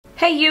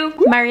Hey you,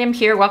 Maryam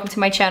here, welcome to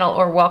my channel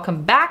or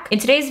welcome back. In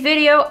today's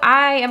video,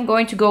 I am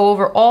going to go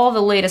over all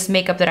the latest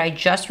makeup that I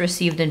just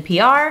received in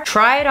PR,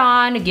 try it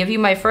on, give you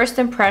my first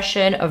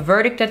impression, a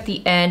verdict at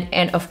the end,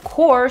 and of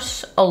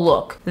course, a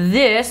look.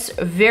 This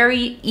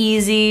very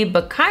easy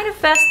but kind of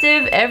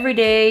festive,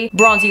 everyday,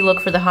 bronzy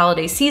look for the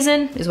holiday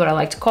season is what I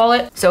like to call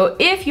it. So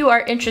if you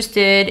are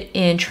interested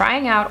in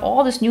trying out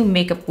all this new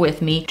makeup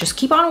with me, just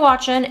keep on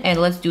watching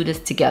and let's do this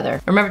together.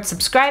 Remember to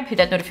subscribe, hit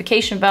that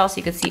notification bell so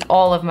you can see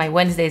all of my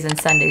Wednesdays and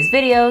Sundays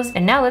videos.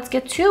 And now let's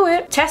get to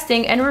it.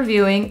 Testing and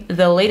reviewing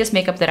the latest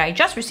makeup that I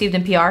just received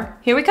in PR.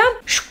 Here we come.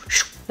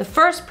 The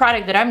first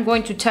product that I'm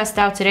going to test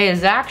out today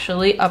is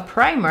actually a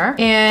primer,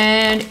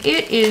 and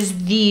it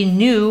is the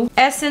new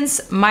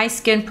Essence My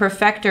Skin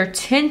Perfector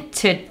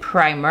Tinted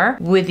Primer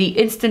with the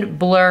instant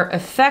blur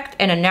effect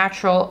and a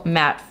natural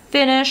matte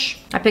finish.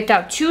 I picked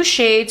out two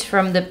shades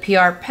from the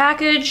PR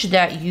package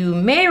that you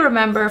may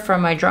remember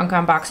from my drunk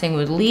unboxing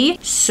with Lee.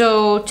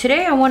 So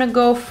today I want to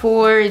go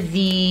for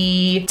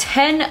the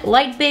 10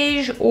 light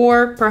beige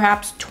or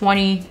perhaps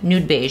 20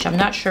 nude beige. I'm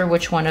not sure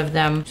which one of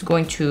them is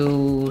going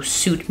to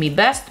suit me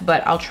best,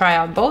 but I'll try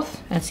out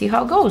both and see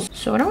how it goes.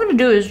 So what I'm going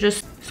to do is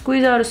just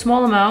squeeze out a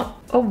small amount.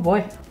 Oh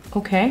boy,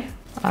 okay.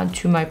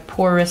 Onto my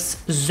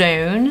porous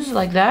zones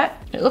like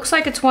that. It looks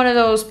like it's one of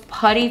those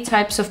putty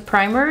types of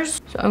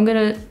primers. So I'm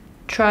gonna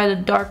try the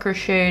darker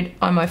shade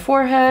on my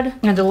forehead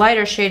and the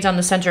lighter shades on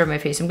the center of my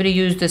face. I'm gonna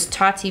use this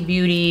Tati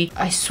Beauty,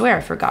 I swear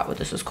I forgot what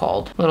this is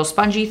called, little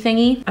spongy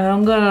thingy. And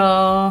I'm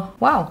gonna,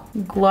 wow,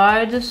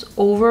 glide this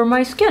over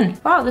my skin.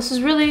 Wow, this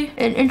is really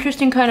an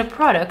interesting kind of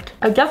product.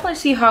 I definitely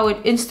see how it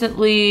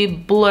instantly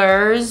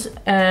blurs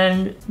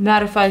and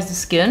mattifies the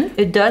skin.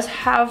 It does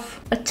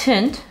have a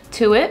tint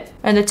to it,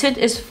 and the tint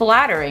is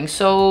flattering.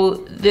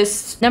 So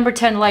this number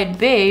 10 light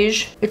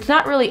beige, it's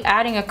not really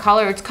adding a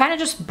color, it's kind of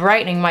just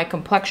brightening my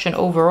complexion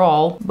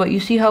overall. But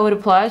you see how it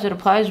applies? It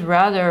applies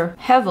rather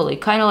heavily,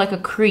 kind of like a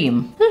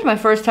cream. This is my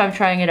first time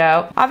trying it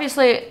out.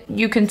 Obviously,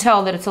 you can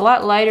tell that it's a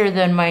lot lighter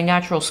than my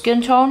natural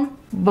skin tone,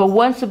 but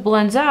once it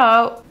blends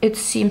out, it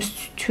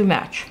seems to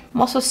match.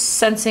 I'm also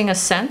sensing a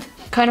scent,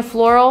 kind of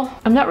floral.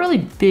 I'm not really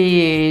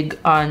big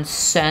on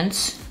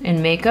scents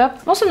in makeup.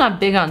 I'm also not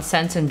big on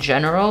scents in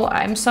general.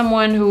 I'm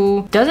someone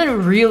who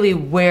doesn't really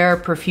wear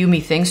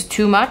perfumey things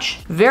too much.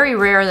 Very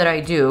rare that I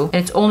do, and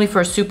it's only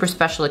for a super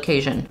special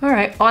occasion. All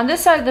right, on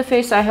this side of the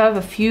face, I have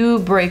a few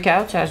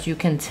breakouts, as you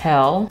can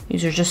tell.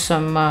 These are just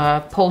some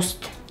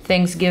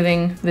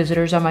post-Thanksgiving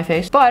visitors on my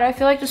face. But I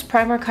feel like this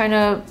primer kind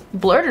of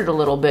blurred it a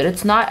little bit.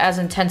 It's not as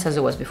intense as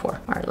it was before.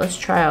 All right, let's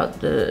try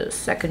out the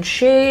second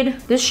shade.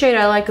 This shade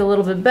I like a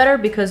little bit better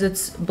because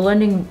it's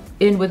blending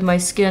in with my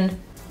skin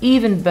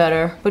even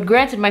better. But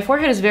granted, my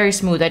forehead is very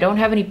smooth. I don't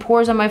have any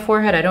pores on my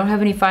forehead. I don't have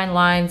any fine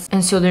lines.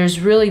 And so there's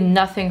really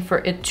nothing for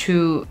it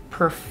to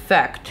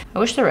perfect. I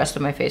wish the rest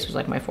of my face was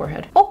like my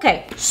forehead.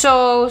 Okay,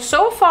 so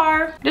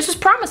far, this is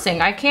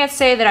promising. I can't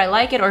say that I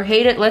like it or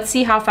hate it. Let's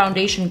see how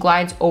foundation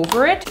glides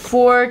over it.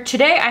 For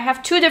today, I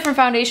have two different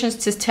foundations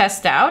to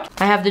test out.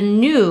 I have the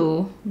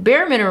new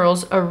Bare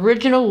Minerals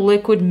Original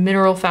Liquid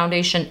Mineral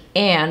Foundation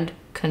and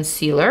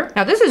concealer.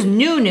 Now this is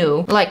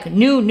new, like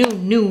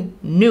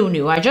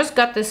new. I just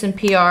got this in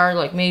PR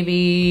like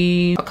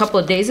maybe a couple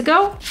of days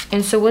ago.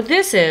 And so what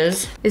this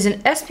is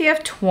an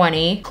SPF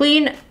 20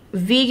 clean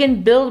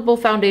vegan buildable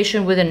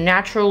foundation with a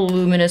natural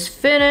luminous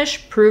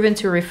finish, proven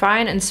to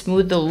refine and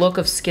smooth the look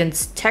of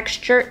skin's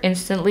texture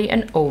instantly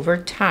and over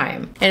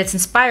time. And it's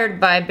inspired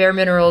by Bare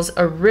Minerals'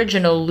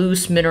 original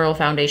loose mineral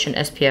foundation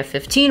SPF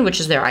 15, which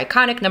is their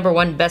iconic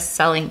 #1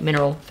 best-selling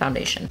mineral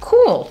foundation.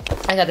 Cool.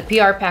 I got the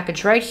PR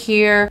package right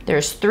here.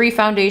 There's 3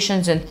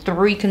 foundations and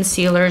 3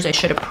 concealers. I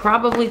should have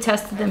probably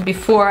tested them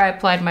before I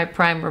applied my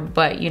primer,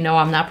 but you know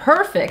I'm not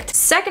perfect.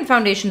 Second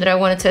foundation that I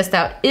want to test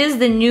out is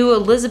the new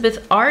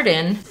Elizabeth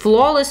Arden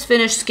Flawless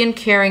Finish Skin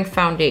Caring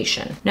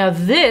Foundation. Now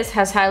this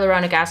has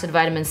hyaluronic acid,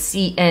 vitamin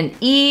C and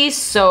E,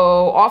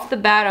 so off the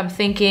bat I'm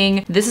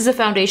thinking this is a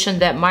foundation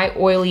that my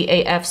oily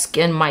AF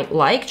skin might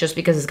like, just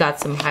because it's got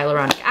some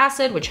hyaluronic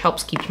acid, which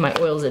helps keep my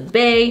oils at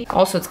bay.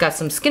 Also, it's got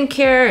some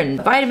skincare and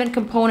vitamin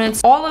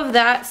components. All of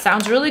that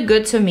sounds really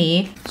good to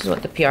me. This is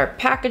what the PR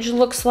package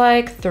looks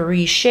like.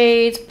 3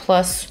 shades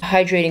plus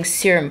hydrating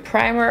serum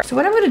primer. So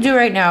what I'm gonna do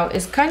right now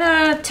is kind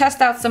of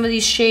test out some of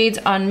these shades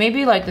on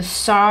maybe like the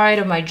side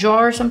of my jaw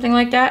or something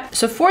like that.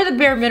 So for the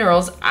Bare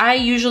Minerals, I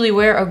usually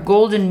wear a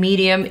golden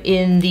medium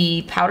in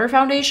the powder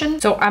foundation.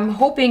 So I'm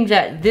hoping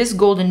that this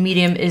golden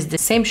medium is the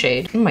same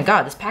shade. Oh my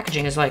God, this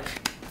packaging is like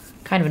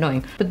kind of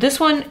annoying. But this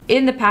one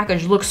in the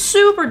package looks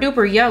super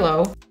duper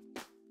yellow.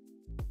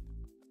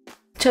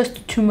 Test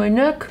it to my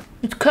neck.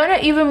 It's kind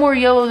of even more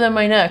yellow than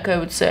my neck, I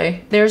would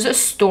say. There's a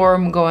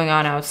storm going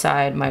on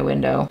outside my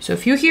window. So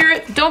if you hear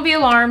it, don't be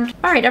alarmed.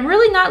 All right, I'm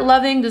really not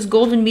loving this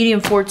golden medium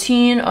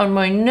 14 on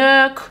my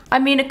neck. I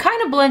mean, it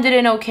kind of blended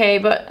in okay,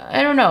 but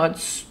I don't know.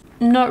 It's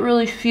not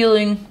really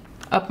feeling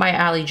up my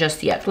alley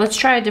just yet. Let's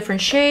try a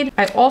different shade.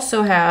 I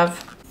also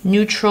have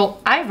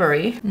Neutral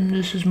Ivory. And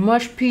this is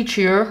much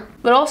peachier,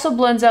 but also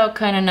blends out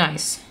kind of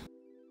nice.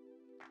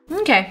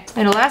 Okay,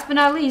 and last but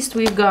not least,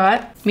 we've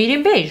got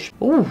medium beige.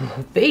 Ooh,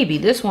 baby,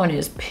 this one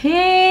is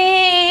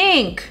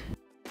pink.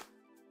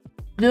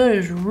 That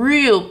is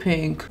real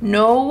pink.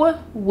 No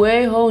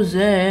way,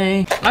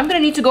 Jose. I'm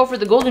gonna need to go for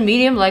the golden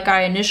medium like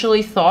I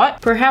initially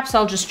thought. Perhaps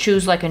I'll just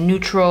choose like a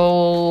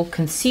neutral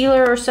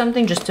concealer or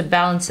something just to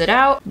balance it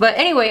out. But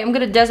anyway, I'm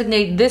gonna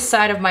designate this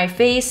side of my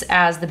face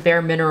as the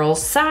Bare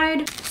Minerals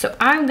side. So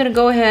I'm gonna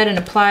go ahead and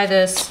apply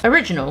this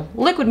original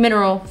liquid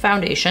mineral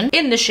foundation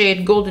in the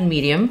shade golden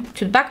medium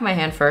to the back of my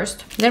hand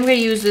first. Then we're gonna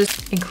use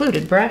this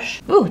included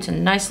brush. Ooh, it's a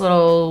nice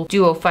little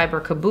duo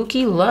fiber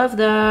kabuki. Love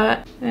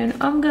that. And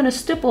I'm gonna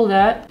stipple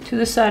that to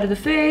the side of the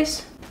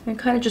face and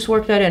kind of just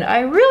work that in. I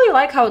really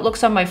like how it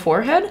looks on my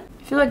forehead.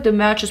 I feel like the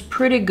match is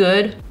pretty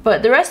good,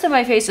 but the rest of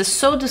my face is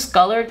so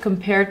discolored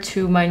compared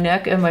to my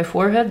neck and my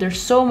forehead.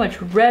 There's so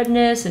much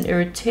redness and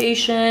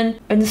irritation,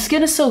 and the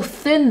skin is so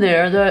thin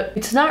there that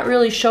it's not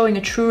really showing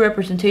a true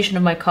representation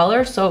of my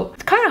color, so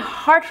it's kind of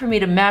hard for me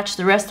to match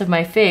the rest of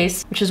my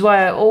face, which is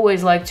why I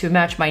always like to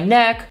match my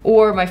neck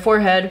or my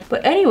forehead.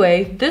 But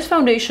anyway, this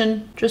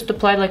foundation just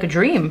applied like a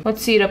dream.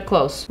 Let's see it up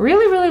close.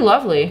 Really, really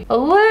lovely. A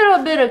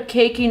little bit of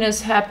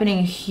cakiness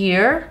happening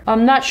here.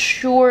 I'm not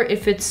sure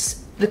if it's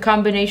the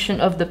combination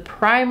of the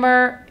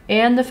primer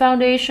and the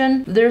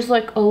foundation. There's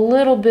like a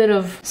little bit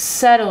of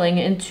settling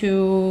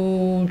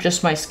into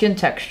just my skin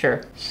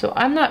texture. So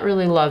I'm not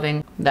really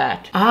loving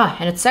that.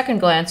 And at second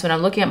glance, when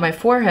I'm looking at my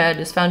forehead,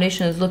 this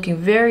foundation is looking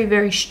very,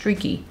 very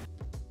streaky.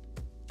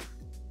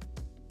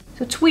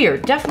 So it's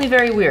weird, definitely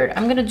very weird.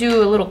 I'm gonna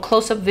do a little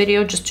close-up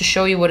video just to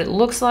show you what it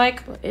looks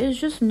like. It's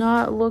just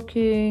not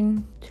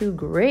looking too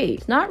great.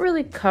 It's not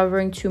really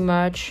covering too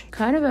much,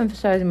 kind of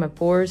emphasizing my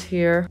pores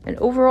here. And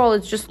overall,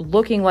 it's just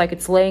looking like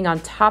it's laying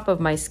on top of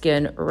my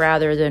skin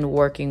rather than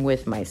working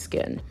with my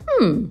skin.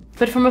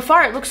 But from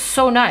afar, it looks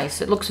so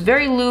nice. It looks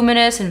very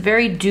luminous and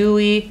very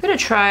dewy. I'm gonna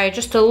try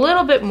just a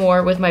little bit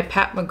more with my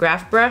Pat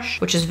McGrath brush,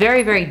 which is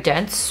very, very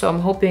dense. So I'm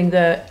hoping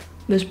that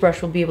this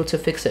brush will be able to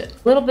fix it.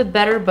 A little bit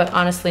better, but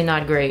honestly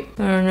not great.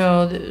 I don't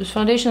know, this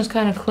foundation is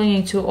kind of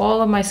clinging to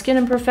all of my skin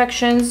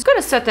imperfections. I'm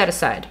gonna set that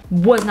aside.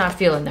 Was not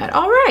feeling that.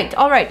 All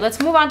right, let's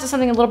move on to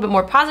something a little bit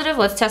more positive.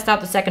 Let's test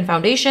out the second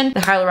foundation,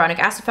 the Hyaluronic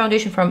Acid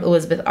Foundation from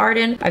Elizabeth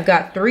Arden. I've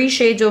got 3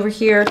 shades over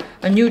here,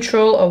 a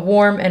neutral, a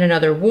warm, and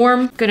another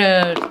warm.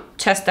 Gonna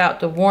test out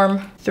the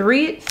warm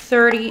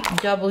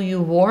 330W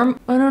warm.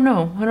 I don't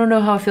know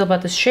how I feel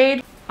about this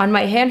shade. On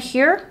my hand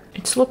here,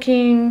 it's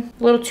looking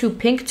a little too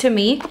pink to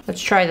me. Let's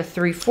try the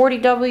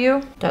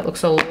 340W. That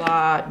looks a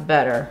lot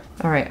better.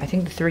 All right, I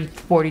think the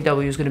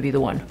 340W is gonna be the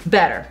one.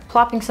 Better.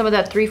 Plopping some of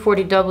that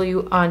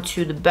 340W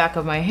onto the back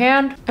of my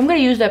hand. I'm gonna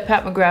use that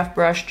Pat McGrath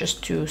brush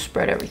just to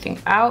spread everything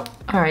out.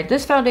 All right,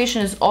 this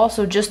foundation is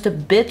also just a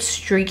bit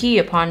streaky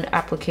upon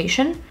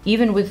application,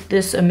 even with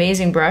this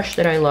amazing brush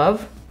that I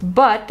love.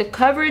 But the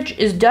coverage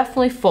is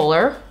definitely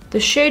fuller.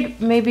 The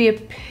shade may be a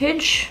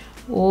pinch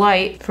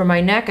light for my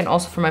neck and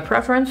also for my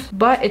preference,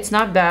 but it's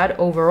not bad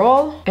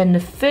overall. And the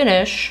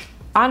finish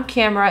on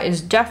camera is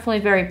definitely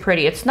very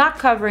pretty. It's not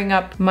covering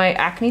up my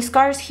acne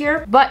scars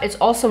here, but it's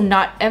also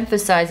not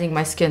emphasizing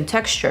my skin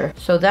texture.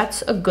 So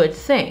that's a good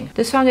thing.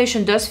 This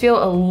foundation does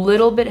feel a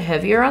little bit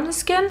heavier on the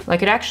skin.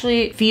 Like it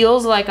actually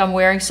feels like I'm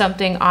wearing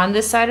something on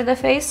this side of the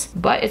face,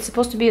 but it's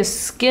supposed to be a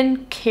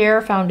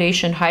skincare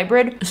foundation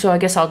hybrid. So I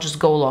guess I'll just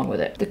go along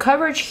with it. The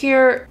coverage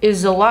here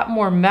is a lot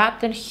more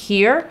matte than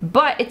here,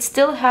 but it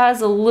still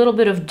has a little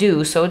bit of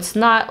dew. So it's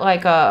not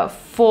like a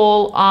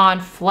full on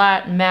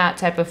flat matte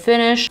type of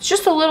finish. It's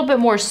just a little bit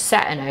more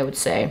satin, I would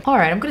say. All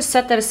right, I'm gonna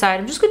set that aside.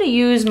 I'm just gonna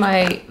use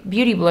my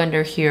beauty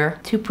blender here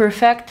to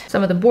perfect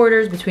some of the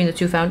borders between the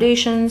 2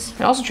 foundations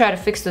and also try to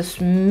fix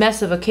this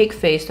mess of a cake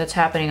face that's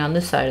happening on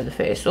this side of the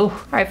face. Oh, all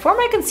right, for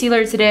my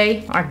concealer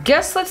today, I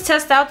guess let's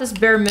test out this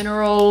Bare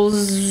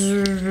Minerals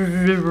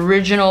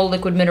original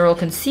liquid mineral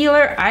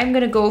concealer. I'm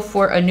gonna go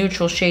for a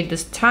neutral shade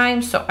this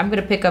time, so I'm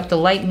gonna pick up the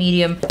light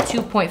medium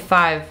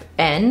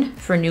 2.5N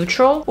for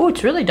neutral. Oh,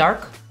 it's really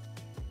dark.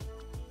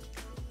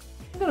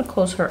 I'm gonna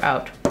close her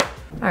out.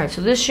 All right, so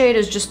this shade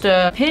is just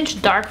a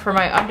pinch dark for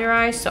my under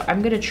eye, so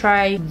I'm gonna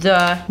try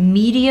the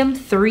medium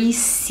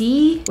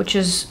 3C, which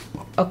is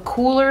a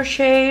cooler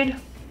shade,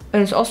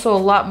 and it's also a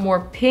lot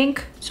more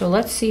pink. So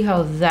let's see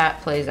how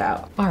that plays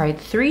out. All right,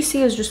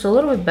 3C is just a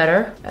little bit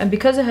better, and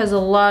because it has a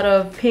lot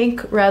of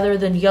pink rather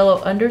than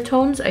yellow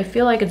undertones, I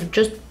feel like it's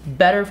just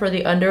better for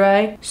the under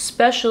eye,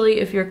 especially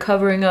if you're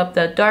covering up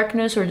that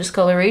darkness or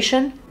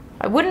discoloration.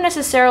 I wouldn't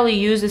necessarily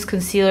use this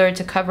concealer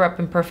to cover up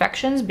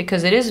imperfections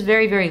because it is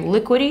very, very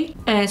liquidy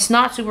and it's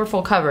not super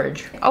full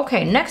coverage.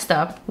 Okay, next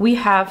up, we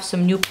have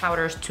some new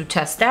powders to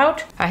test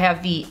out. I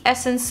have the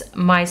Essence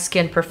My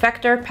Skin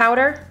Perfector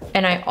powder,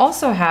 and I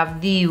also have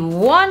the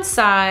One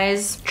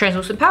Size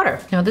translucent powder.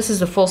 Now this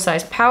is a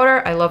full-size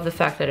powder. I love the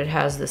fact that it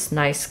has this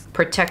nice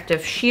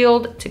protective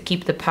shield to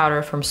keep the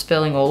powder from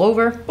spilling all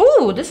over.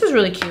 Ooh, this is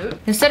really cute.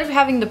 Instead of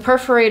having the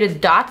perforated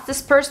dots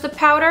disperse the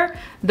powder,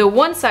 the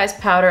One Size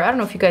powder, I don't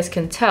know if you guys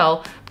can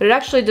tell, but it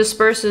actually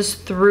disperses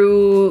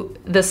through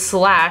the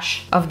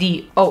slash of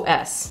the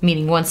OS,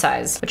 meaning one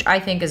size, which I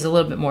think is a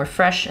little bit more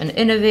fresh and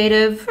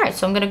innovative. All right,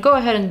 so I'm gonna go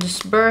ahead and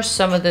disperse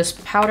some of this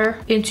powder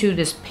into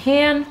this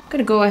pan. I'm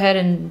gonna go ahead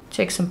and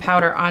take some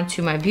powder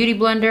onto my beauty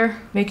blender,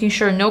 making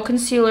sure no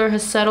concealer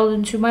has settled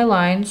into my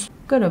lines.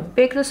 I'm gonna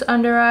bake this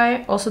under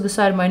eye, also the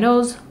side of my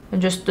nose,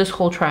 and just this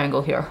whole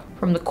triangle here.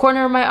 From the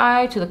corner of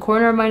my eye to the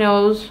corner of my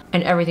nose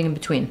and everything in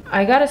between.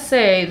 I gotta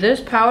say, this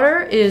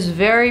powder is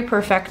very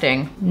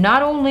perfecting.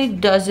 Not only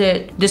does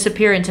it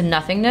disappear into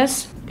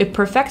nothingness, it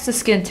perfects the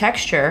skin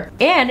texture,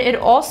 and it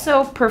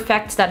also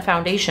perfects that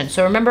foundation.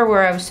 So remember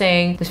where I was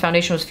saying this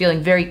foundation was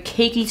feeling very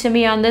cakey to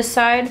me on this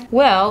side?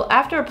 Well,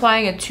 after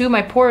applying it to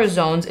my porous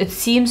zones, it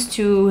seems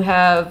to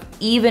have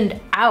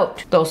evened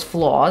out those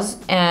flaws,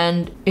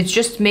 and it's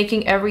just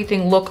making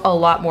everything look a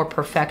lot more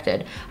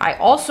perfected. I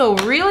also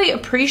really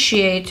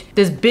appreciate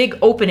this big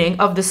opening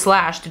of the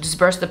slash to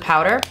disperse the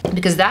powder,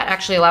 because that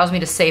actually allows me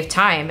to save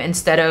time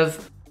instead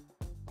of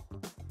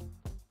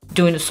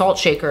doing the salt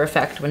shaker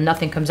effect when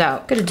nothing comes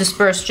out. I'm gonna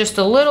disperse just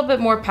a little bit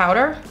more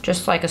powder,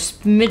 just like a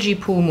smidgy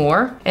poo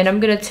more. And I'm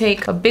gonna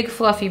take a big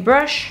fluffy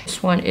brush.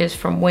 This one is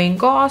from Wayne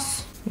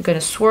Goss. I'm gonna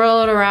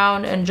swirl it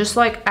around and just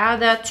like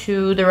add that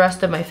to the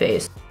rest of my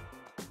face.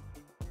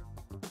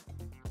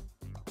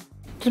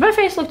 Does my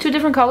face look two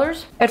different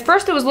colors? At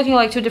first it was looking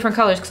like two different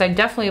colors because I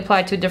definitely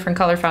applied two different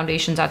color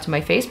foundations onto my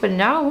face, but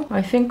now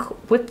I think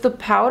with the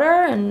powder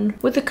and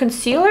with the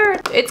concealer,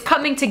 it's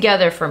coming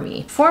together for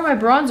me. For my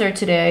bronzer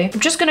today,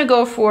 I'm just gonna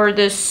go for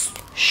this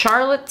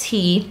Charlotte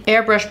T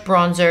Airbrush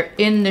bronzer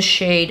in the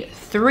shade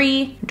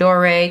 3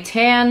 Doré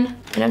Tan.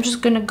 And I'm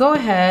just gonna go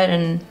ahead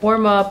and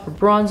warm up or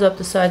bronze up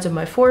the sides of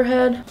my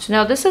forehead. So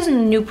now this isn't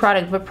a new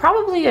product, but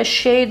probably a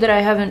shade that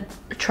I haven't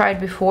tried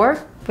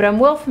before. But I'm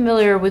well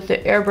familiar with the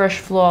Airbrush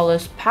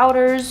Flawless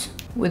powders,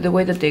 with the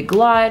way that they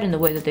glide and the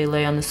way that they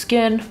lay on the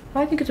skin.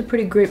 I think it's a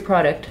pretty great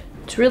product.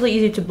 It's really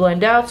easy to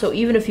blend out, so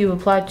even if you've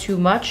applied too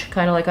much,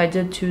 kind of like I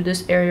did to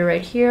this area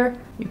right here,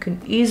 you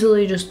can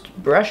easily just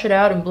brush it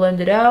out and blend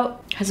it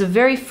out. It has a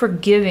very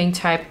forgiving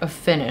type of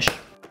finish.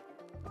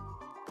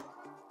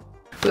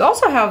 We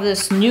also have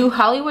this new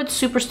Hollywood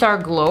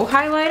Superstar Glow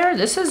Highlighter.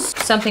 This is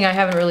something I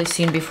haven't really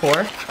seen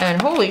before,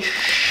 and holy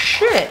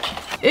shit!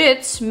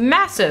 It's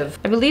massive.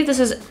 I believe this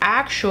is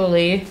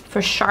actually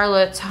for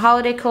Charlotte's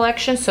holiday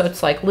collection, so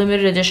it's like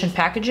limited edition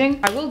packaging.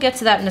 I will get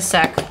to that in a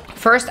sec.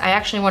 First, I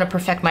actually want to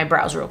perfect my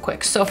brows real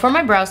quick. So for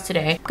my brows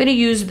today, I'm gonna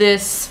use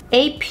this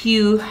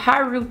APIEU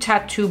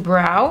Harutattoo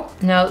brow.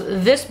 Now,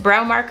 this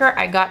brow marker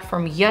I got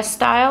from Yes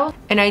Style,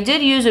 and I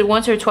did use it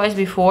once or twice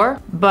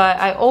before, but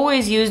I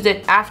always used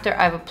it after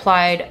I've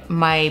applied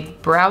my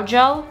brow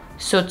gel.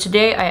 So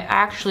today I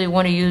actually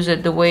want to use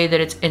it the way that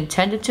it's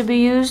intended to be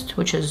used,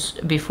 which is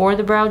before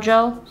the brow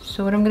gel.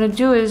 So what I'm gonna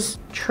do is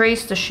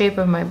trace the shape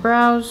of my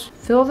brows,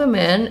 fill them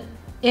in,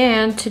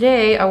 and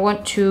today I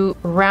want to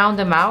round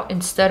them out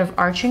instead of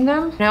arching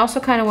them. And I also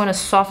kind of want to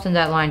soften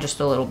that line just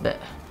a little bit.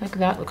 Like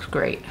that looks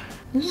great.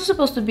 This is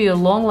supposed to be a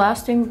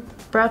long-lasting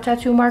brow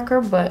tattoo marker,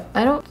 but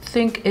I don't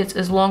think it's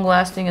as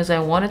long-lasting as I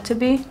want it to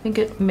be. I think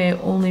it may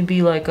only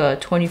be like a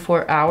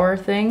 24-hour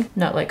thing,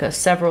 not like a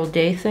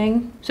several-day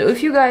thing. So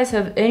if you guys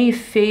have any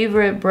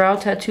favorite brow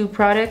tattoo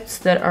products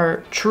that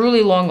are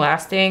truly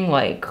long-lasting,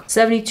 like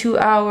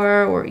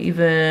 72-hour or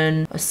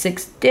even a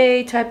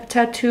 6-day type of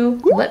tattoo,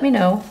 let me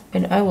know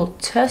and I will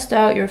test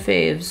out your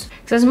faves.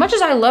 Because as much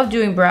as I love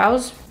doing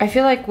brows, I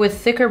feel like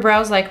with thicker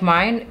brows like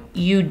mine,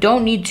 you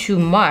don't need too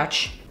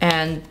much,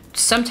 and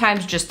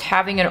sometimes just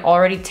having it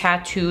already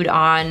tattooed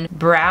on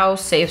brow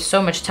saves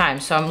so much time.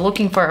 So I'm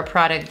looking for a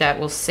product that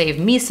will save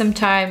me some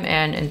time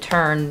and in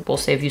turn will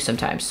save you some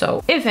time.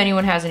 So if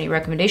anyone has any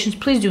recommendations,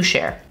 please do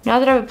share. Now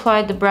that I've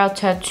applied the brow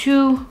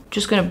tattoo,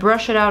 just gonna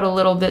brush it out a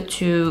little bit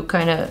to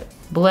kind of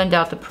blend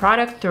out the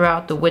product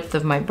throughout the width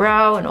of my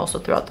brow and also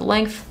throughout the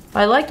length.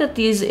 I like that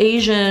these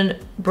Asian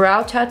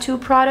brow tattoo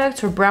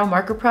products or brow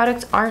marker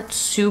products aren't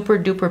super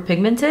duper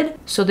pigmented,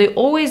 so they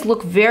always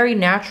look very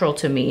natural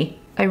to me.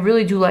 I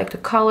really do like the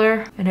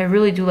color and I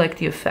really do like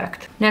the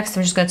effect. Next,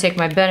 I'm just gonna take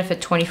my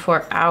Benefit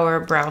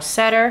 24-hour brow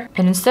setter,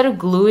 and instead of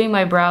gluing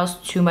my brows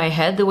to my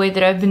head the way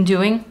that I've been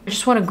doing, I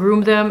just wanna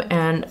groom them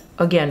and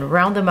again,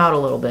 round them out a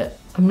little bit.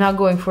 I'm not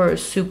going for a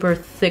super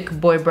thick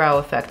boy brow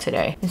effect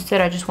today.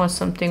 Instead, I just want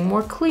something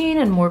more clean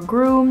and more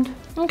groomed.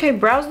 Okay,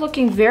 brows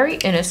looking very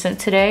innocent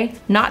today.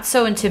 Not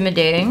so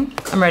intimidating.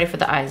 I'm ready for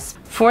the eyes.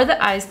 For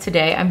the eyes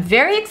today, I'm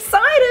very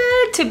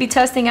excited to be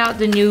testing out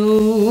the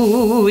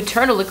new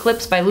Eternal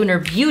Eclipse by Lunar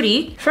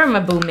Beauty from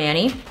my boo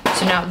Manny.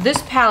 So now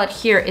this palette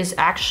here is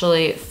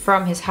actually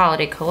from his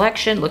holiday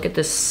collection. Look at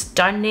this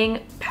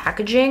stunning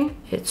packaging.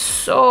 It's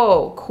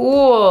so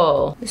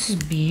cool. This is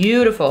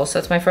beautiful. So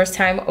it's my first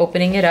time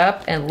opening it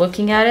up and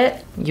looking at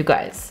it. You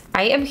guys,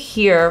 I am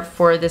here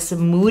for this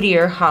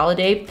moodier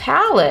holiday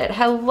palette.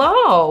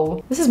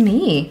 Hello. This is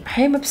me.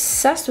 I am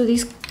obsessed with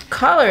these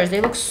colors, they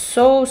look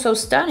so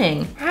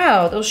stunning.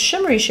 Wow, those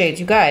shimmery shades,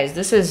 you guys,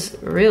 this is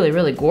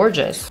really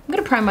gorgeous. I'm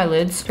gonna prime my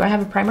lids. Do I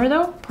have a primer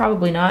though?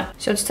 Probably not.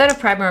 So instead of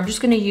primer, I'm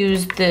just gonna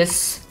use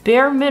this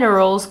Bare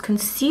Minerals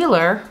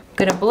concealer. I'm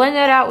gonna blend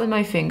that out with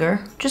my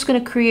finger. Just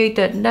gonna create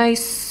that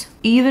nice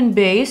even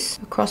base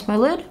across my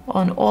lid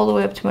on all the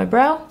way up to my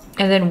brow.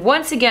 And then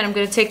once again, I'm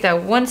gonna take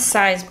that one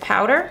size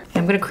powder and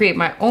I'm gonna create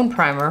my own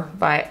primer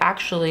by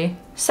actually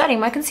setting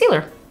my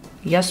concealer.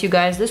 Yes, you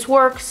guys, this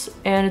works,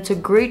 and it's a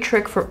great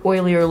trick for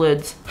oilier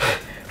lids.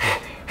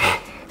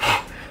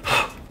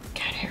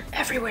 Cat hair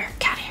everywhere,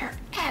 cat hair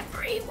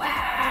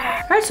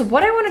everywhere. All right, so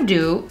what I wanna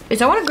do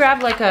is I wanna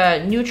grab like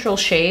a neutral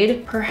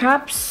shade,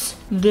 perhaps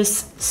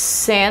this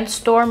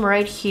Sandstorm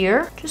right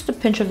here. Just a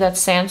pinch of that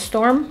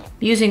Sandstorm.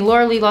 Using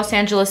Laura Lee Los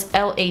Angeles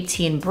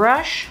L18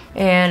 brush,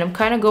 and I'm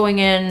kind of going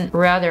in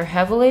rather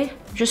heavily.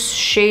 Just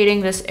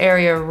shading this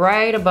area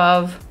right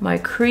above my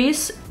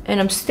crease, and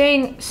I'm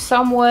staying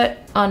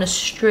somewhat on a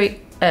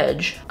straight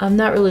edge. I'm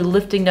not really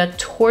lifting that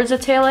towards the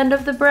tail end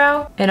of the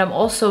brow, and I'm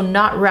also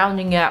not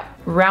rounding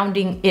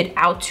it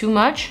out too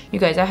much. You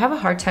guys, I have a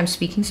hard time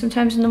speaking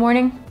sometimes in the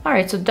morning. All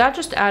right, so that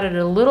just added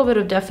a little bit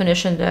of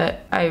definition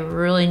that I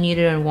really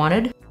needed and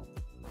wanted.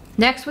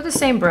 Next, with the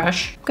same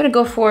brush, I'm gonna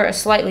go for a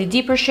slightly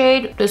deeper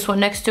shade. This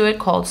one next to it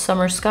called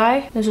Summer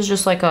Sky. This is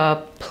just like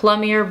a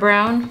plummier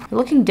brown.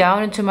 Looking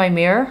down into my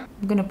mirror,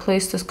 I'm gonna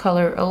place this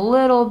color a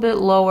little bit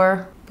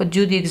lower, but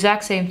do the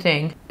exact same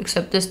thing,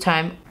 except this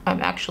time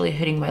I'm actually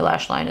hitting my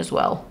lash line as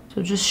well.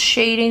 So just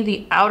shading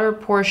the outer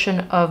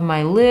portion of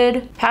my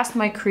lid, past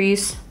my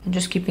crease, and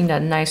just keeping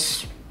that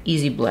nice,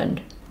 easy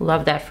blend.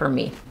 Love that for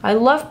me. I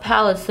love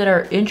palettes that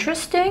are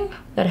interesting,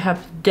 that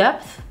have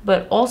depth,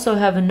 but also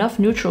have enough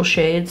neutral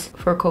shades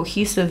for a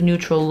cohesive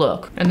neutral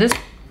look. And this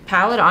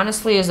palette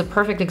honestly is a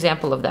perfect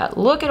example of that.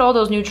 Look at all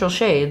those neutral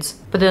shades,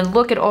 but then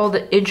look at all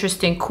the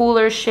interesting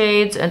cooler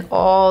shades and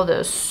all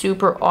the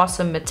super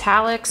awesome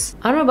metallics.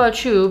 I don't know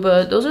about you,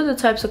 but those are the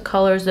types of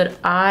colors that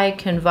I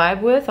can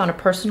vibe with on a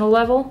personal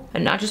level,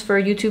 and not just for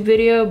a YouTube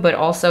video, but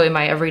also in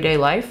my everyday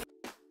life.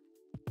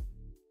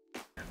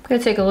 I'm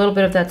gonna take a little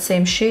bit of that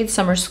same shade,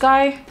 Summer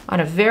Sky, on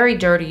a very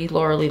dirty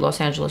Laura Lee Los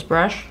Angeles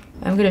brush.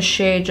 I'm gonna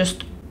shade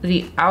just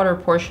the outer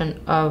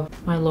portion of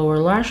my lower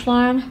lash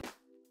line.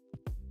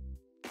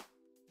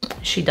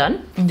 Is she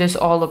done? This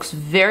all looks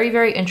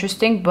very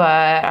interesting,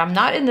 but I'm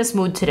not in this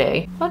mood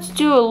today. Let's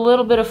do a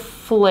little bit of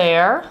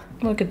flare.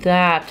 Look at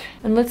that.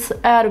 And let's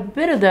add a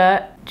bit of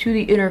that to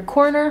the inner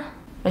corner.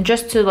 And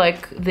just to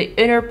like the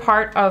inner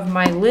part of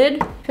my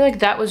lid. I feel like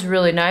that was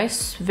really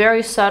nice.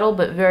 Very subtle,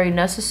 but very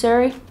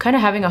necessary. Kind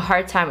of having a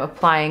hard time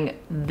applying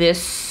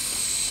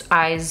this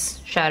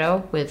eyes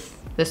shadow with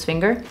this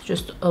finger. It's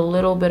just a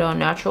little bit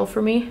unnatural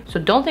for me. So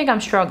don't think I'm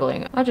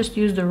struggling. I just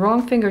used the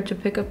wrong finger to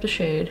pick up the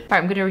shade. All right,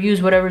 I'm gonna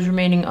use whatever's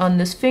remaining on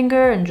this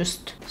finger and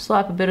just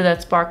slap a bit of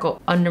that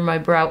sparkle under my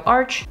brow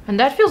arch. And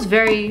that feels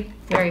very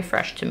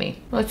fresh to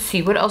me. Let's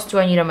see, what else do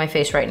I need on my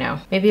face right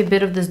now? Maybe a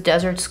bit of this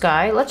Desert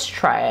Sky. Let's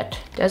try it.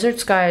 Desert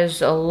Sky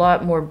is a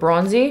lot more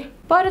bronzy,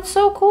 but it's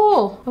so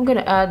cool. I'm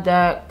gonna add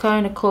that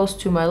kind of close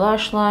to my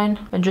lash line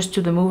and just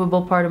to the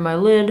movable part of my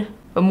lid,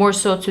 but more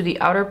so to the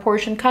outer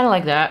portion, kind of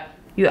like that.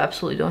 You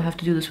absolutely don't have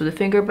to do this with a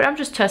finger, but I'm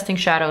just testing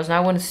shadows and I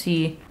want to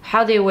see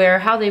how they wear,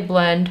 how they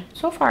blend.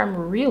 So far, I'm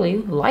really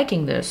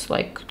liking this.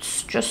 Like,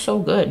 it's just so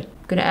good.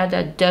 I'm gonna add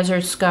that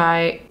Desert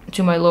Sky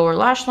to my lower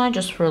lash line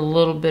just for a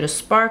little bit of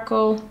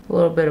sparkle, a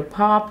little bit of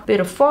pop, bit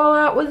of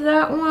fallout with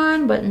that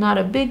one, but not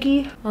a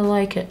biggie. I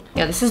like it.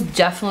 Yeah, this is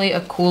definitely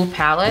a cool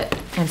palette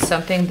and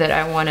something that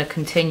I want to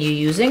continue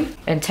using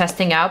and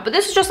testing out. But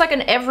this is just like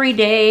an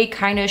everyday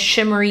kind of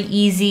shimmery,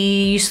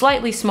 easy,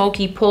 slightly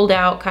smoky, pulled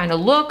out kind of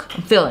look.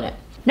 I'm feeling it.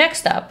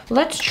 Next up,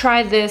 let's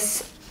try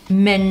this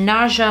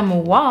Menage a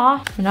Moi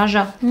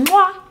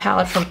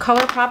palette from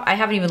ColourPop. I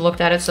haven't even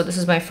looked at it, so this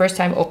is my first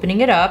time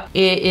opening it up.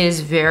 It is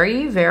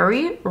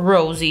very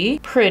rosy,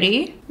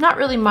 pretty, not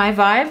really my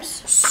vibes.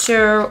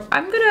 So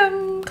I'm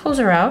gonna close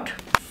her out.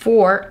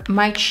 For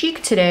my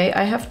cheek today,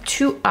 I have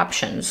two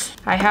options.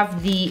 I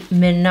have the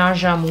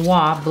Menage a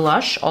Moi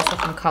blush, also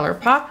from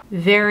ColourPop.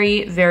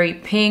 Very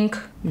pink,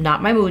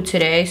 not my mood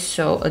today,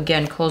 so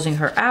again, closing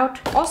her out.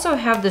 Also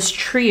have this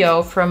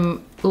trio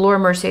from Laura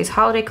Mercier's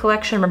holiday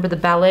collection, remember the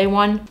ballet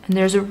one? And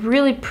there's a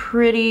really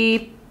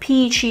pretty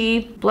peachy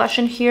blush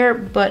in here,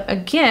 but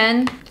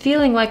again,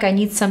 feeling like I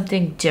need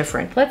something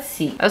different. Let's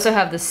see. I also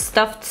have this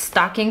stuffed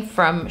stocking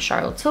from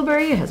Charlotte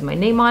Tilbury. It has my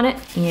name on it.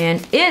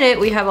 And in it,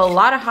 we have a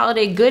lot of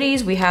holiday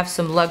goodies. We have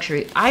some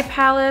luxury eye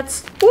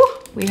palettes. Woo!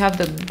 We have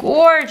the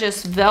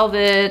gorgeous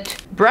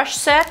velvet brush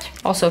set.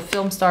 Also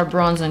Film Star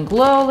Bronze and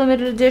Glow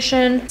limited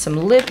edition. Some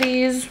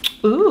lippies.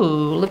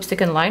 Ooh,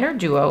 lipstick and liner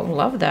duo.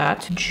 Love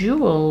that.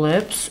 Jewel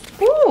lips.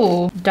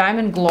 Ooh,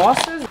 diamond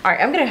glosses. All right,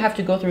 I'm gonna have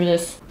to go through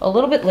this a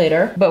little bit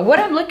later. But what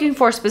I'm looking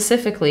for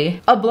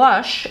specifically, a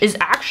blush, is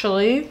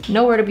actually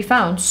nowhere to be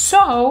found.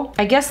 So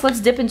I guess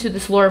let's dip into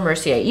this Laura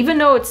Mercier. Even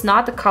though it's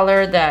not the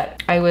color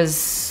that I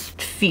was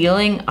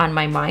feeling on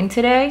my mind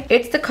today.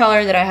 It's the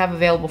color that I have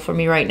available for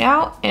me right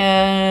now,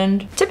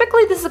 and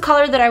typically this is the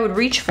color that I would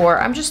reach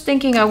for. I'm just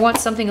thinking I want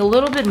something a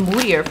little bit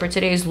moodier for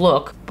today's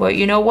look, but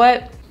you know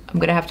what? I'm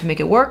gonna have to make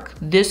it work.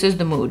 This is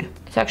the mood.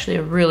 It's actually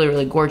a really,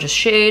 really gorgeous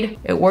shade.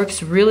 It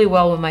works really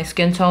well with my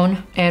skin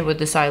tone and with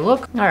this eye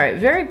look. All right,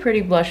 very pretty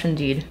blush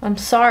indeed. I'm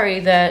sorry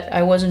that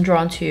I wasn't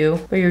drawn to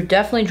you, but you're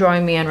definitely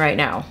drawing me in right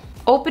now.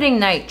 Opening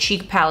Night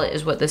Cheek Palette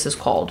is what this is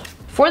called.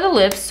 For the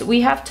lips,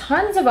 we have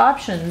tons of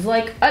options,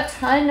 like a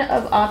ton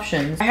of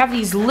options. I have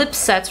these lip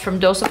sets from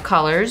Dose of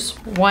Colors.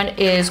 One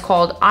is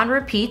called On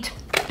Repeat,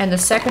 and the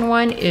second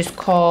one is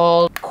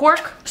called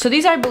Cork. So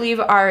these, I believe,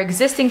 are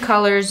existing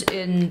colors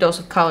in Dose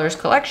of Colors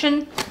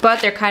collection,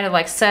 but they're kind of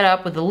like set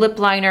up with a lip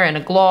liner and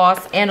a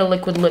gloss and a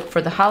liquid lip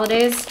for the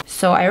holidays.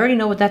 So I already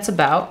know what that's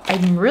about.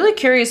 I'm really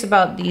curious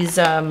about these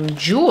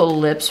jewel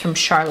lips from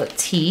Charlotte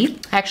T.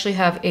 I actually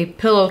have a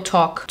Pillow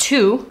Talk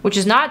 2, which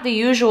is not the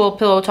usual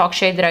Pillow Talk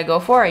shade that I go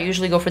for. I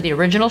usually go for the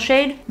original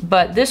shade,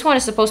 but this one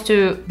is supposed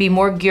to be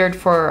more geared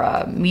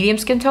for medium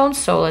skin tones,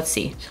 so let's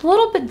see. It's a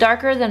little bit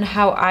darker than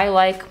how I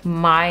like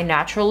my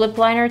natural lip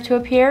liner to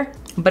appear,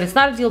 but it's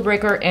not a deal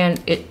breaker and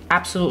it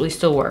absolutely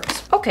still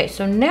works. Okay,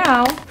 so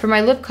now for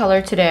my lip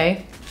color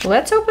today,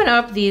 let's open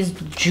up these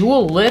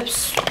Jewel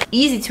Lips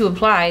Easy to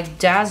Apply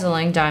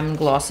Dazzling Diamond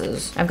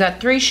Glosses. I've got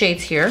 3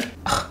 shades here.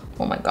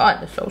 Oh my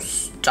God, they're so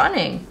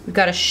stunning. We've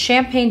got a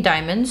Champagne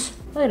Diamonds.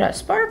 Look at that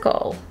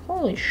sparkle.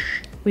 Holy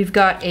sh. We've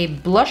got a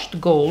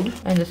Blushed Gold,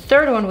 and the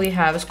third one we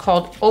have is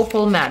called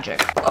Opal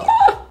Magic.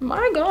 Oh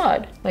my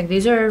God. Like,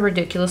 these are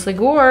ridiculously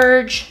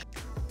gorge.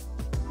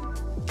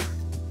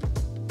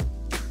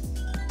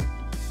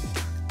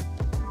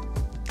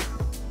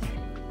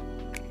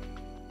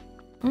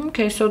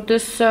 Okay, so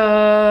this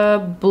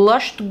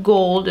Blushed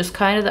Gold is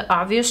kind of the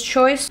obvious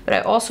choice, but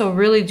I also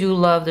really do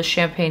love the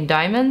Champagne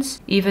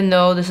Diamonds, even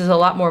though this is a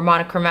lot more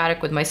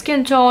monochromatic with my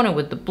skin tone and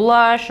with the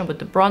blush and with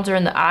the bronzer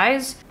in the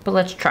eyes. But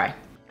let's try.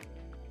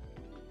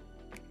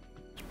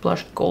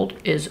 Blushed Gold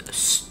is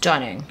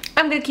stunning.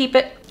 I'm gonna keep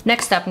it.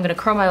 Next up, I'm gonna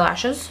curl my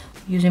lashes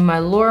using my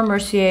Laura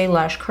Mercier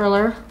lash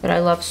curler that I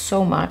love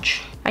so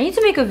much. I need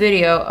to make a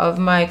video of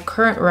my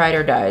current ride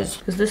or dies,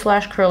 because this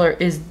lash curler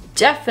is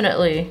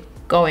definitely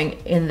going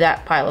in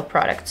that pile of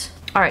products.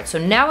 All right, so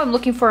now I'm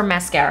looking for a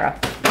mascara.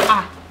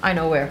 I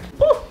know where.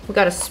 Ooh, we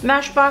got a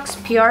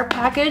Smashbox PR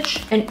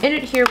package, and in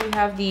it here we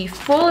have the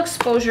Full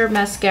Exposure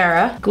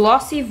Mascara,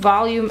 Glossy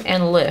Volume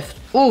and Lift.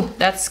 Ooh,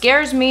 that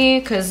scares me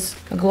because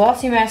a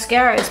glossy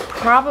mascara is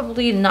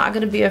probably not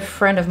gonna be a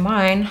friend of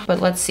mine, but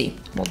let's see.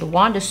 Well, the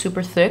wand is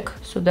super thick,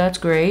 so that's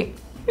great.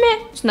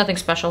 Meh, it's nothing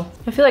special.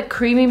 I feel like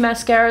creamy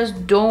mascaras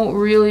don't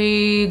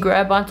really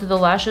grab onto the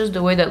lashes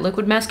the way that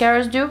liquid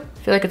mascaras do.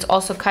 I feel like it's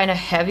also kind of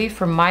heavy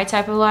for my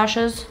type of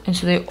lashes, and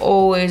so they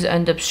always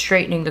end up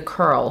straightening the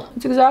curl.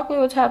 That's exactly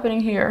what's happening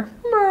here.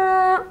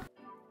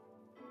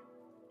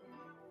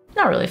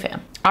 Not really a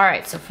fan. All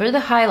right, so for the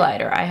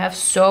highlighter, I have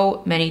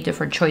so many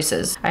different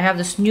choices. I have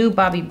this new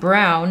Bobbi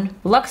Brown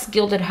Luxe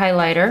Gilded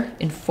Highlighter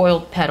in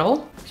Foiled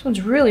Petal. This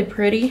one's really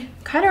pretty.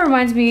 Kind of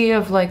reminds me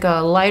of like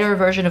a lighter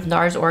version of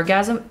NARS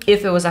Orgasm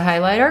if it was a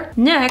highlighter.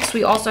 Next,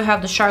 we also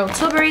have the Charlotte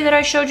Tilbury that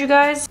I showed you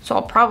guys. So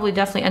I'll probably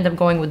definitely end up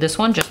going with this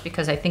one just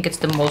because I think it's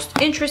the most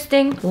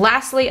interesting.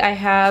 Lastly, I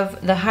have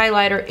the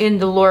highlighter in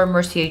the Laura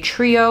Mercier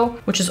Trio,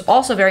 which is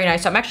also very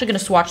nice. So I'm actually gonna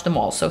swatch them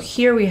all. So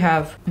here we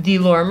have the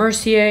Laura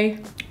Mercier,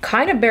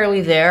 kind of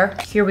barely there.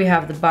 Here we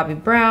have the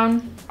Bobbi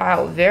Brown.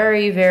 Wow,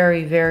 very,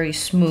 very, very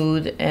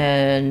smooth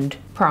and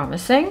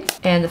promising.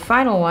 And the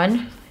final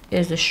one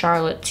is the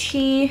Charlotte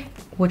T,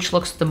 which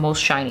looks the most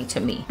shiny to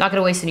me. Not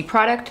gonna waste any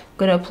product. I'm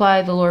gonna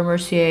apply the Laura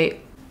Mercier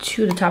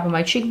to the top of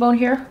my cheekbone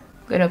here.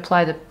 I'm gonna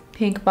apply the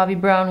pink Bobbi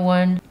Brown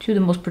one to the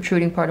most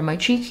protruding part of my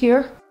cheek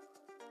here.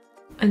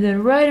 And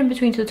then right in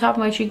between to the top of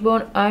my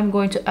cheekbone, I'm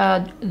going to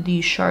add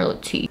the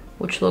Charlotte T,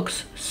 which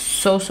looks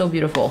so, so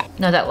beautiful.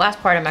 Now that last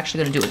part, I'm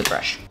actually gonna do with a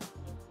brush.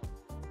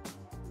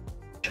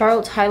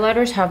 Charlotte's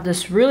highlighters have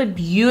this really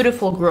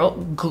beautiful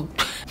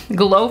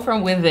glow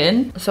from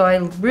within. So I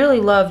really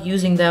love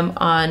using them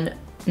on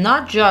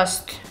not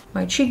just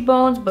my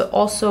cheekbones, but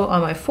also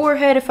on my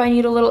forehead if I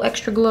need a little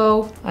extra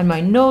glow, on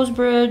my nose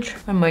bridge,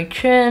 on my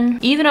chin,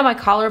 even on my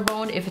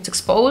collarbone if it's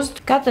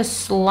exposed. Got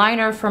this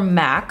liner from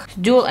MAC,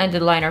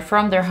 dual-ended liner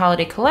from their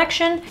holiday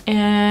collection.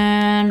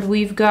 And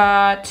we've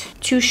got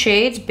 2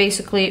 shades,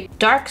 basically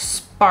Dark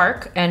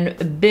Spark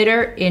and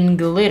Bitter in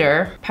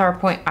Glitter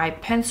PowerPoint Eye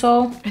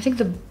Pencil. I think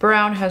the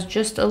brown has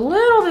just a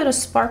little bit of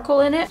sparkle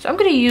in it. So I'm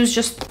gonna use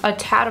just a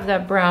tad of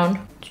that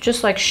brown to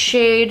just like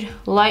shade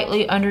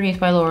lightly underneath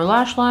my lower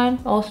lash line.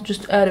 Also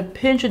just add a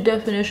pinch of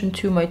definition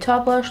to my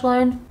top lash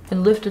line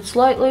and lift it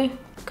slightly,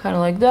 kind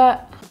of like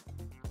that.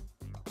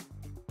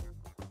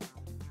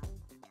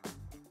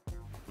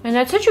 And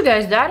that's it, you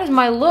guys. That is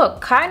my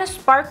look. Kind of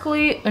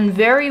sparkly and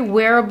very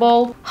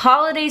wearable.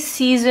 Holiday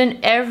season,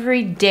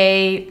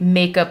 everyday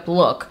makeup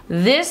look.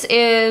 This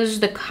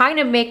is the kind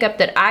of makeup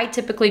that I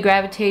typically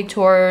gravitate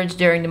towards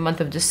during the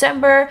month of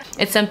December.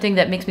 It's something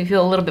that makes me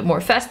feel a little bit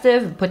more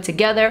festive and put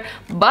together,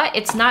 but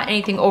it's not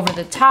anything over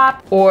the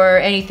top or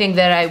anything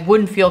that I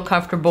wouldn't feel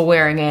comfortable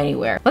wearing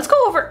anywhere. Let's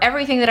go over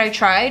everything that I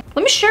tried.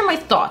 Let me share my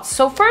thoughts.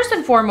 So first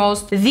and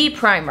foremost, the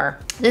primer.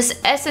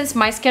 This Essence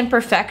My Skin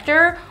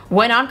Perfector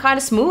went on kind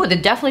of smooth.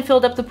 It definitely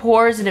filled up the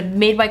pores and it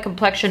made my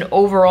complexion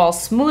overall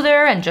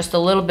smoother and just a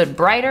little bit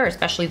brighter,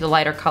 especially the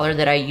lighter color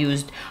that I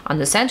used on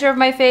the center of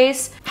my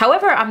face.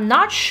 However, I'm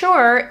not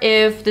sure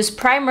if this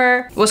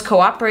primer was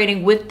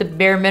cooperating with the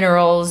Bare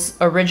Minerals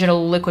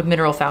Original Liquid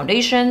Mineral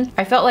Foundation.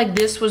 I felt like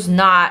this was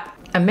not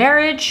a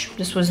marriage.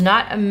 This was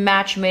not a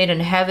match made in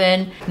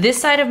heaven. This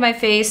side of my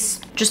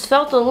face just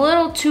felt a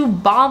little too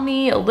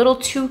balmy, a little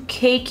too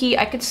cakey.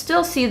 I could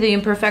still see the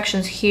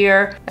imperfections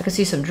here. I could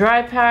see some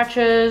dry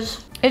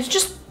patches. It's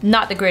just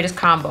not the greatest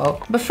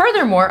combo. But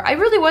furthermore, I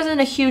really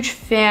wasn't a huge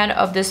fan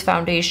of this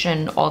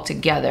foundation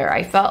altogether.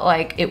 I felt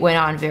like it went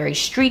on very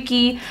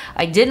streaky.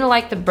 I didn't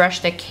like the brush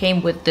that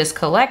came with this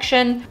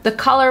collection. The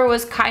color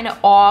was kind of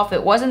off.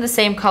 It wasn't the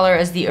same color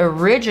as the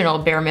original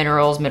Bare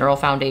Minerals Mineral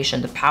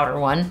Foundation, the powder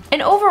one.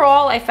 And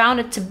overall, I found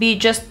it to be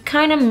just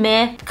kind of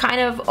meh,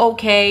 kind of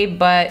okay,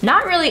 but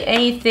not really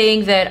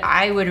anything that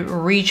I would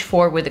reach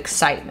for with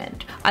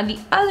excitement. On the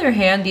other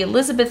hand, the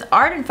Elizabeth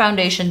Arden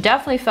foundation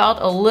definitely felt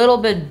a little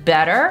bit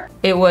better.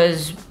 It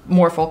was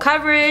more full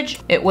coverage.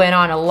 It went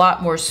on a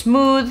lot more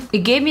smooth. It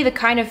gave me the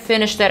kind of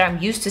finish that I'm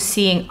used to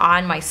seeing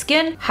on my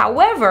skin.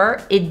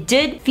 However, it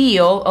did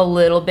feel a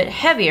little bit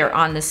heavier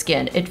on the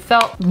skin. It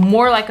felt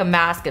more like a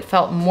mask. It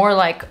felt more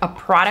like a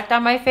product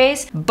on my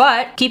face.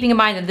 But keeping in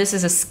mind that this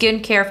is a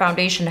skincare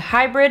foundation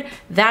hybrid,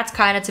 that's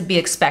kind of to be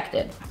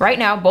expected. Right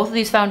now, both of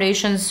these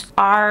foundations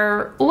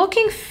are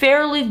looking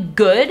fairly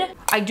good.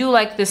 I do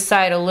like this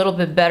side a little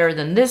bit better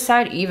than this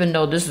side, even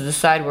though this is the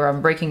side where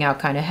I'm breaking out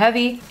kind of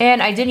heavy.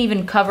 And I didn't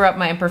even cover up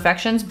my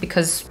imperfections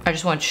because I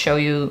just want to show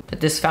you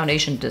that this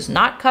foundation does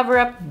not cover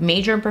up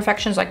major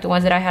imperfections like the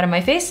ones that I had on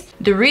my face.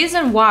 The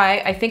reason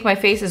why I think my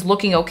face is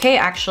looking okay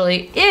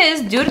actually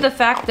is due to the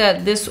fact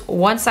that this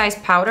one size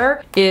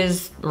powder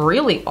is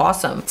really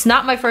awesome. It's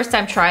not my first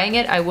time trying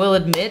it, I will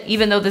admit.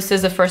 Even though this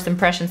is a first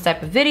impressions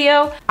type of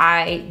video,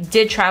 I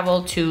did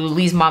travel to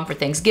Lee's mom for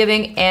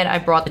Thanksgiving and I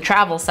brought the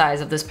travel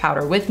size of this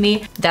powder with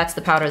me. That's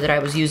the powder that I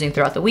was using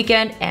throughout the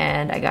weekend,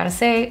 and I gotta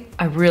say,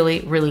 I really,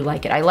 really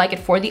like it. I like it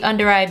for the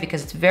under eye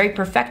because it's very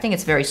perfecting,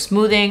 it's very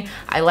smoothing.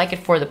 I like it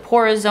for the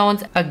porous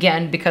zones,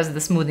 again, because of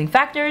the smoothing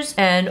factors.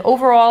 And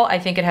overall, I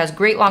think it has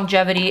great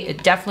longevity.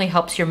 It definitely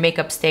helps your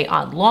makeup stay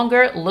on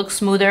longer, look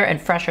smoother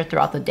and fresher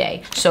throughout the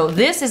day. So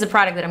this is a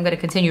product that I'm gonna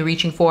continue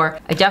reaching for.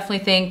 I definitely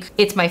think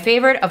it's my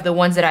favorite of the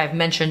ones that I've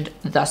mentioned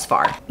thus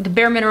far. The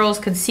Bare Minerals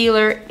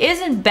concealer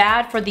isn't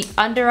bad for the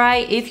under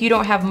eye if you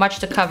don't have much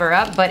to cover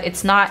up, but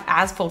it's not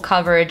as full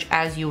coverage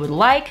as you would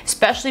like,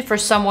 especially for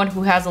someone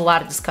who has a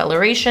lot of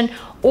discoloration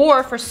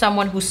or for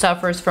someone who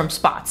suffers from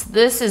spots.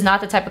 This is not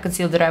the type of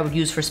concealer that I would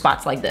use for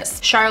spots like this.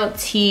 Charlotte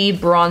Tilbury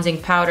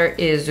bronzing powder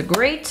is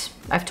great.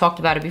 I've talked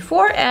about it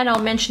before and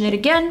I'll mention it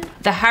again.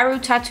 The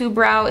Harutattoo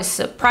brow is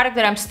a product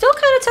that I'm still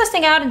kind of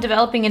testing out and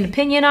developing an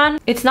opinion on.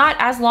 It's not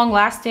as long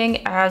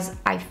lasting as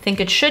I think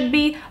it should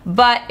be,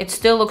 but it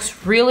still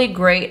looks really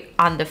great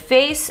on the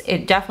face.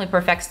 It definitely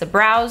perfects the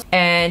brows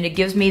and it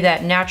gives me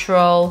that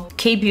natural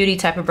K-beauty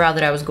type of brow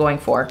that I was going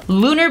for.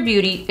 Lunar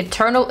Beauty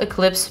Eternal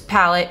Eclipse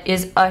palette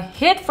is a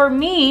hit for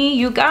me,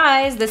 you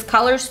guys. This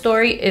color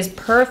story is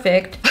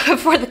perfect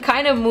for the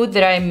kind of mood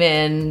that I'm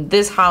in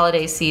this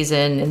holiday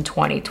season in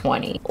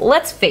 2020.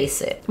 Let's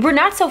face it, we're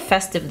not so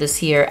festive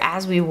this year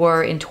as we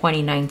were in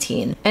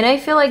 2019. And I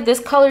feel like this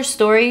color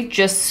story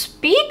just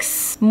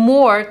speaks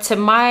more to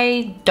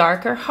my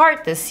darker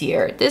heart this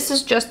year. This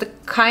is just the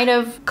kind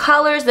of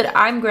colors that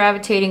I'm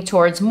gravitating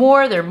towards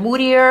more. They're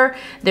moodier,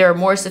 they're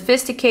more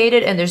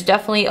sophisticated, and there's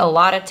definitely a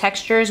lot of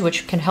textures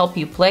which can help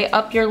you play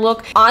up your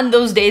look on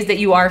those days that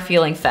you are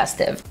feeling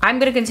festive. I'm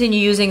gonna continue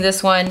using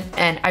this one,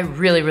 and I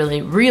really,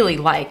 really, really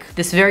like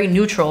this very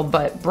neutral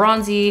but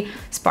bronzy,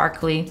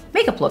 sparkly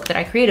makeup look that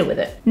I created with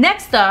it.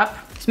 Next up,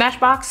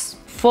 Smashbox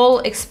Full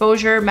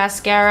Exposure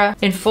Mascara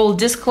in Full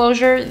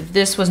Disclosure.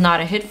 This was not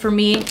a hit for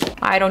me.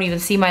 I don't even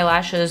see my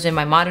lashes in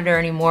my monitor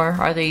anymore.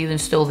 Are they even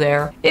still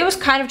there? It was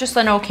kind of just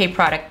an okay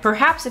product.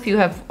 Perhaps if you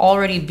have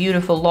already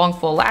beautiful long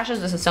full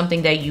lashes, this is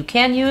something that you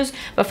can use,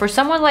 but for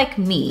someone like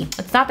me,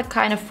 it's not the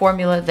kind of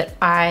formula that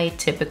I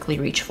typically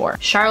reach for.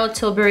 Charlotte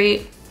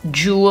Tilbury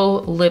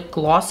Jewel lip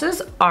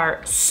glosses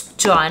are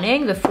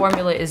stunning. The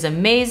formula is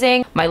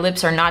amazing. My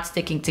lips are not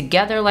sticking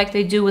together like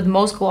they do with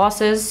most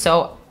glosses,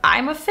 so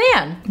I'm a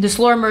fan. This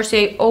Laura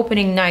Mercier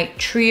Opening Night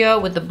Trio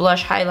with the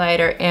blush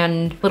highlighter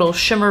and little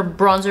shimmer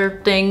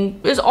bronzer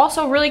thing is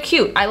also really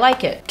cute. I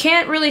like it.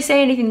 Can't really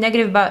say anything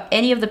negative about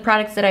any of the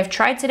products that I've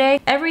tried today.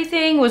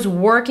 Everything was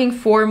working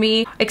for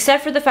me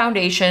except for the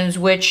foundations,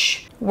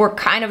 which were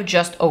kind of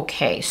just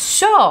okay.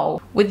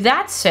 So with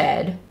that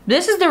said,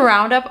 this is the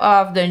roundup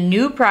of the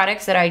new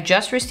products that I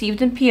just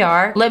received in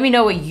PR. Let me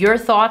know what your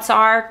thoughts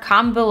are,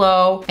 comment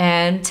below,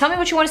 and tell me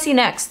what you want to see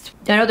next.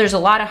 I know there's a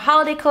lot of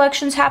holiday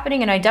collections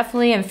happening, and I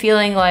definitely am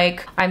feeling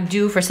like I'm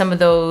due for some of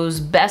those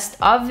best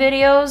of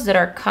videos that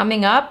are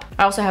coming up.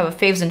 I also have a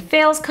faves and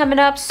fails coming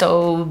up,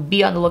 so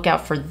be on the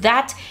lookout for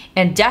that.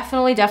 And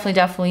definitely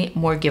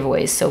more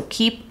giveaways, so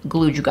keep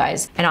glued, you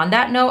guys. And on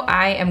that note,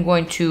 I am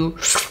going to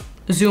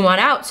zoom on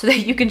out so that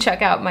you can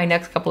check out my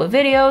next couple of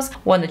videos,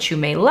 one that you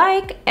may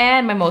like,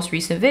 and my most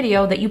recent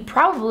video that you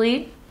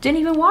probably didn't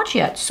even watch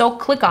yet. So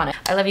click on it.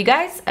 I love you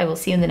guys. I will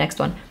see you in the next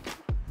one.